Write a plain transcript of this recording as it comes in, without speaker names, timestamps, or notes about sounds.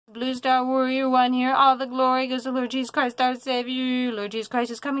Blue Star Warrior 1 here. All the glory goes to Lord Jesus Christ, our Savior. Lord Jesus Christ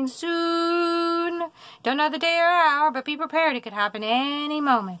is coming soon. Don't know the day or hour, but be prepared. It could happen any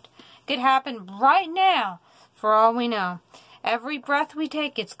moment. It could happen right now, for all we know. Every breath we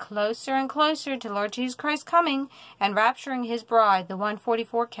take gets closer and closer to Lord Jesus Christ coming and rapturing His bride, the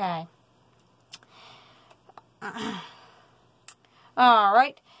 144K.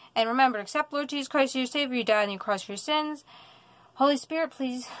 Alright, and remember, accept Lord Jesus Christ your Savior. You died on the cross for your sins. Holy Spirit,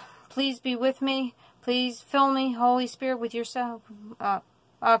 please be with me. Please fill me, Holy Spirit, with yourself.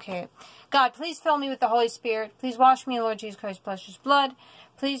 Okay. God, please fill me with the Holy Spirit. Please wash me in Lord Jesus Christ's precious blood.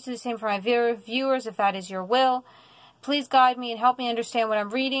 Please do the same for my viewers, if that is your will. Please guide me and help me understand what I'm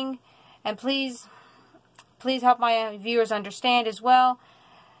reading. And please help my viewers understand as well,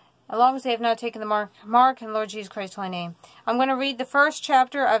 as long as they have not taken the mark in Lord Jesus Christ's holy name. I'm going to read the first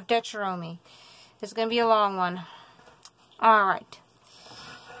chapter of Deuteronomy. It's going to be a long one. Alright.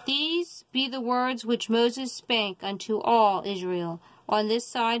 These be the words which Moses spake unto all Israel on this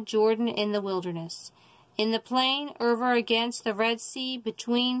side Jordan in the wilderness, in the plain over against the Red Sea,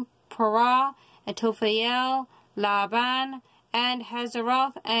 between Parah and Tophael, Laban, and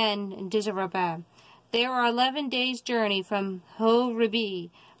Hazeroth, and Dizarabab. There are 11 days' journey from Horeb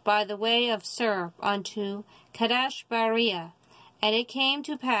by the way of Sur unto Kadesh Barnea. And it came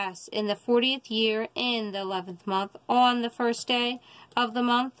to pass in the 40th year, in the 11th month, on the first day of the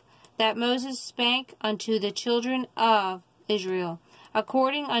month, that Moses spake unto the children of Israel,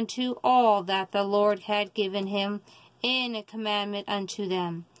 according unto all that the Lord had given him in a commandment unto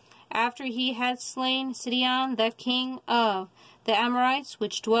them. After he had slain Sihon the king of the Amorites,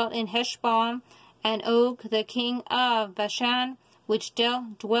 which dwelt in Heshbon, and Og the king of Bashan, which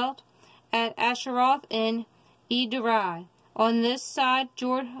dwelt at Asheroth in Edrei, on this side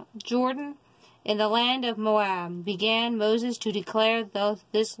Jordan, in the land of Moab, began Moses to declare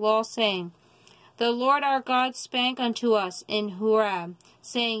this law, saying, The Lord our God spake unto us in Horeb,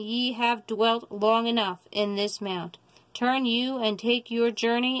 saying, Ye have dwelt long enough in this mount. Turn you and take your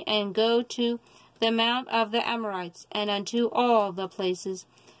journey, and go to the mount of the Amorites, and unto all the places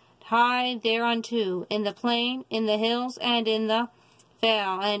high thereunto, in the plain, in the hills, and in the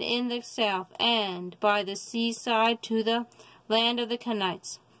vale, and in the south, and by the seaside to the land of the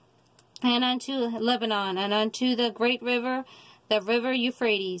Canaanites, and unto Lebanon, and unto the great river, the river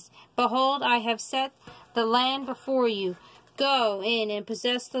Euphrates. Behold, I have set the land before you. Go in and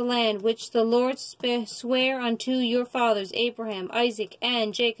possess the land which the Lord sware unto your fathers, Abraham, Isaac,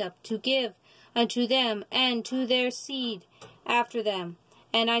 and Jacob, to give unto them and to their seed after them.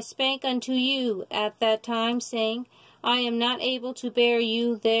 And I spake unto you at that time, saying, I am not able to bear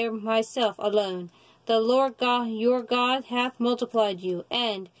you there myself alone. The Lord God, your God, hath multiplied you,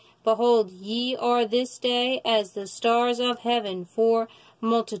 and, behold, ye are this day as the stars of heaven for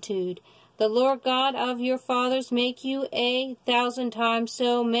multitude. The Lord God of your fathers make you 1,000 times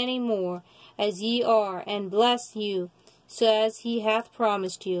so many more as ye are, and bless you, so as he hath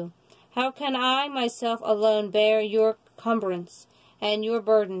promised you. How can I myself alone bear your cumbrance, and your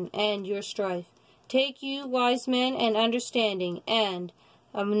burden, and your strife? Take you wise men and understanding, and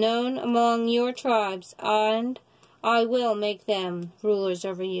known among your tribes, and I will make them rulers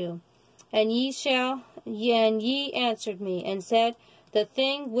over you. And ye answered me, and said, The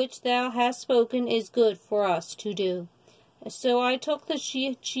thing which thou hast spoken is good for us to do. So I took the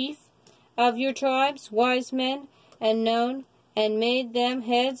chief of your tribes, wise men, and known, and made them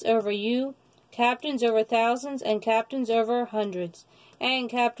heads over you, captains over thousands, and captains over hundreds, and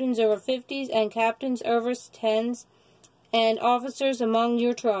captains over 50s, and captains over 10s, and officers among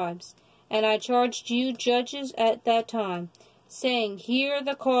your tribes. And I charged you judges at that time, saying, Hear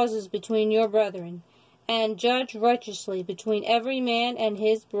the causes between your brethren, and judge righteously between every man and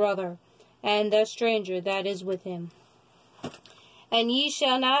his brother, and the stranger that is with him. And ye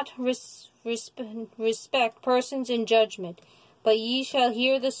shall not respect persons in judgment, but ye shall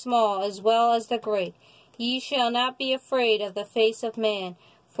hear the small as well as the great. Ye shall not be afraid of the face of man,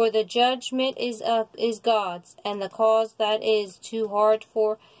 for the judgment is God's, and the cause that is too hard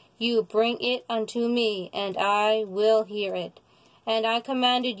for you, bring it unto me, and I will hear it. And I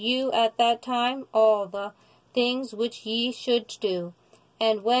commanded you at that time all the things which ye should do.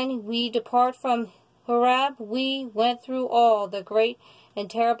 And when we depart from Horeb, we went through all the great and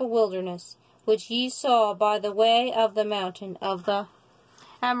terrible wilderness, which ye saw by the way of the mountain of the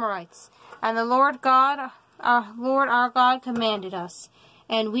Amorites. And the Lord our God commanded us.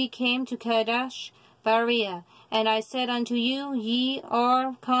 And we came to Kadesh Barnea. And I said unto you, Ye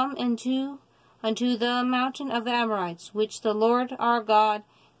are come unto the mountain of the Amorites, which the Lord our God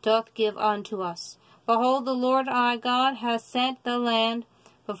doth give unto us. Behold, the Lord our God hath sent the land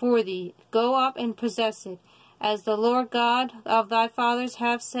before thee. Go up and possess it, as the Lord God of thy fathers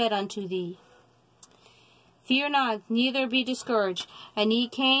hath said unto thee. Fear not, neither be discouraged. And ye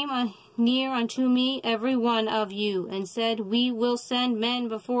came near unto me every one of you, and said, We will send men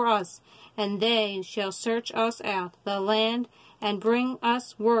before us, and they shall search us out, the land, and bring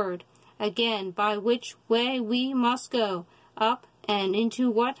us word again by which way we must go up, and into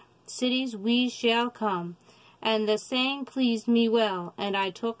what cities we shall come. And the saying pleased me well, and I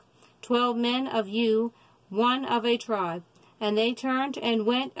took 12 men of you, one of a tribe. And they turned and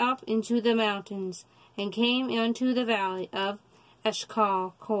went up into the mountains, and came unto the valley of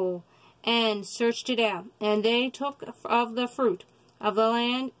Eshcol, and searched it out. And they took of the fruit of the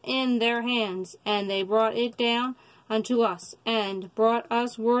land in their hands, and they brought it down unto us, and brought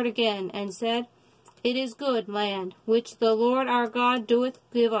us word again, and said, It is good land, which the Lord our God doeth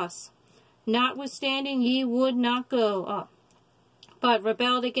give us. Notwithstanding ye would not go up, but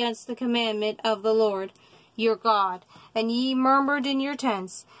rebelled against the commandment of the Lord your God. And ye murmured in your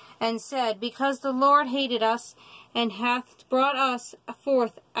tents, and said, Because the Lord hated us, and hath brought us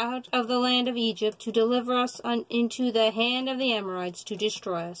forth out of the land of Egypt, to deliver us into the hand of the Amorites, to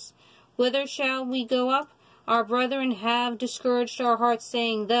destroy us. Whither shall we go up? Our brethren have discouraged our hearts,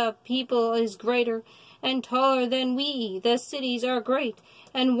 saying, The people is greater and taller than we. The cities are great,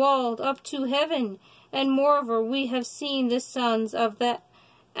 and walled up to heaven. And moreover, we have seen the sons of the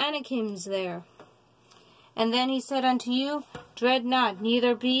Anakims there. And then he said unto you, Dread not,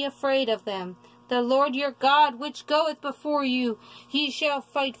 neither be afraid of them. The Lord your God, which goeth before you, he shall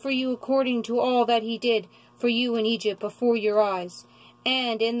fight for you according to all that he did for you in Egypt before your eyes.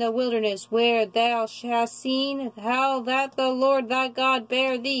 And in the wilderness, where thou hast seen how that the Lord thy God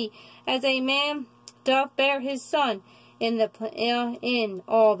bare thee, as a man doth bear his son, in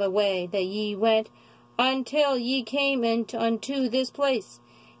all the way that ye went, until ye came unto this place.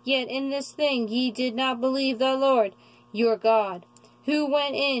 Yet in this thing ye did not believe the Lord your God, who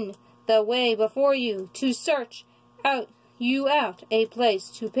went in the way before you, to search out a place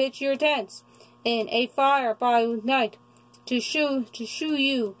to pitch your tents, in a fire by night, to shew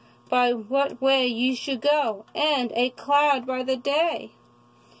you by what way ye should go, and a cloud by the day.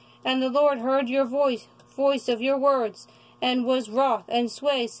 And the Lord heard your voice of your words, and was wroth and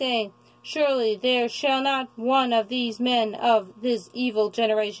sway, saying, Surely there shall not one of these men of this evil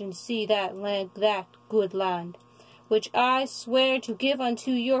generation see that good land, which I swear to give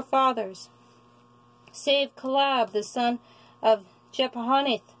unto your fathers, save Caleb the son of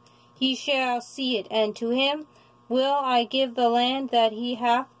Jephunneh. He shall see it, and to him will I give the land that he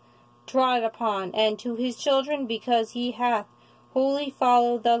hath trod upon, and to his children, because he hath wholly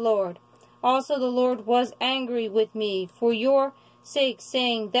followed the Lord. Also the Lord was angry with me for your sake,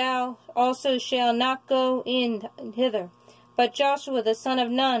 saying, Thou also shalt not go in hither. But Joshua the son of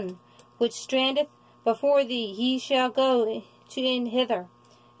Nun, which standeth before thee, he shall go in hither.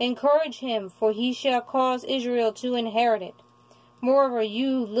 Encourage him, for he shall cause Israel to inherit it. Moreover,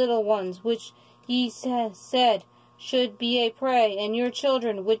 you little ones, which ye said should be a prey, and your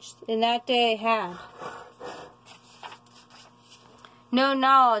children, which in that day had no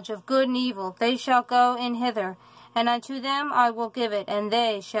knowledge of good and evil, they shall go in hither, and unto them I will give it, and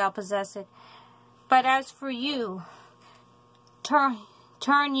they shall possess it. But as for you,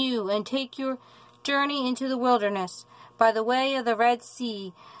 turn you, and take your journey into the wilderness, by the way of the Red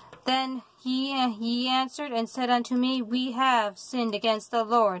Sea. Then ye answered and said unto me, We have sinned against the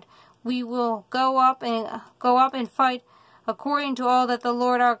Lord. We will go up and fight according to all that the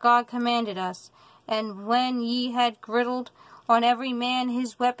Lord our God commanded us. And when ye had girdled on every man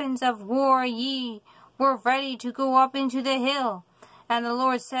his weapons of war, ye were ready to go up into the hill. And the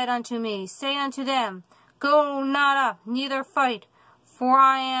Lord said unto me, Say unto them, Go not up, neither fight, for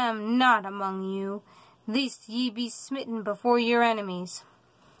I am not among you, lest ye be smitten before your enemies.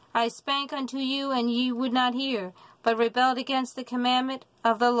 I spake unto you, and ye would not hear, but rebelled against the commandment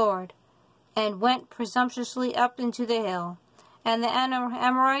of the Lord, and went presumptuously up into the hill. And the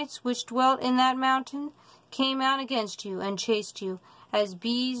Amorites, which dwelt in that mountain, came out against you, and chased you, as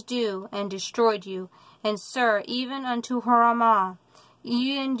bees do, and destroyed you, and Sir, even unto Hormah.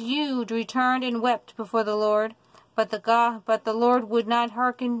 And you returned and wept before the Lord, but the Lord would not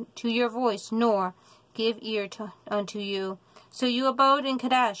hearken to your voice, nor give ear unto you. So you abode in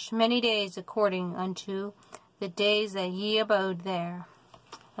Kadesh many days, according unto the days that ye abode there.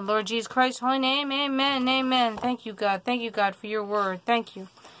 And Lord Jesus Christ's holy name, amen, amen. Thank you, God. Thank you, God, for your word. Thank you.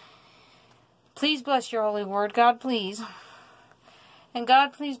 Please bless your holy word, God, please. And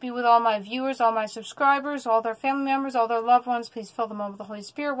God, please be with all my viewers, all my subscribers, all their family members, all their loved ones. Please fill them all with the Holy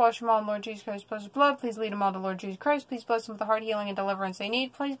Spirit. Wash them all in Lord Jesus Christ's precious blood. Please lead them all to Lord Jesus Christ. Please bless them with the heart healing and deliverance they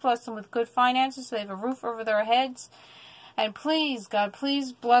need. Please bless them with good finances so they have a roof over their heads. And please, God,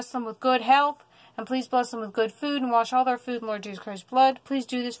 please bless them with good health. And please bless them with good food and wash all their food in Lord Jesus Christ's blood. Please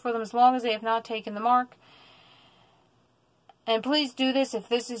do this for them as long as they have not taken the mark. And please do this if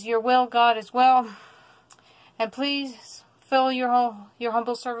this is your will, God, as well. And please fill your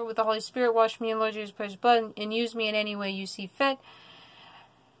humble servant with the Holy Spirit. Wash me in Lord Jesus Christ's blood and use me in any way you see fit.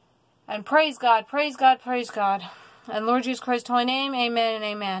 And praise God, praise God, praise God. In Lord Jesus Christ's holy name, amen and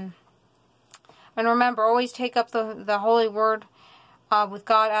amen. And remember, always take up the holy word with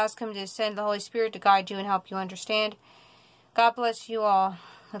God. Ask Him to send the Holy Spirit to guide you and help you understand. God bless you all,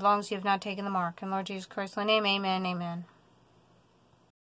 as long as you have not taken the mark. In Lord Jesus Christ's holy name, amen and amen.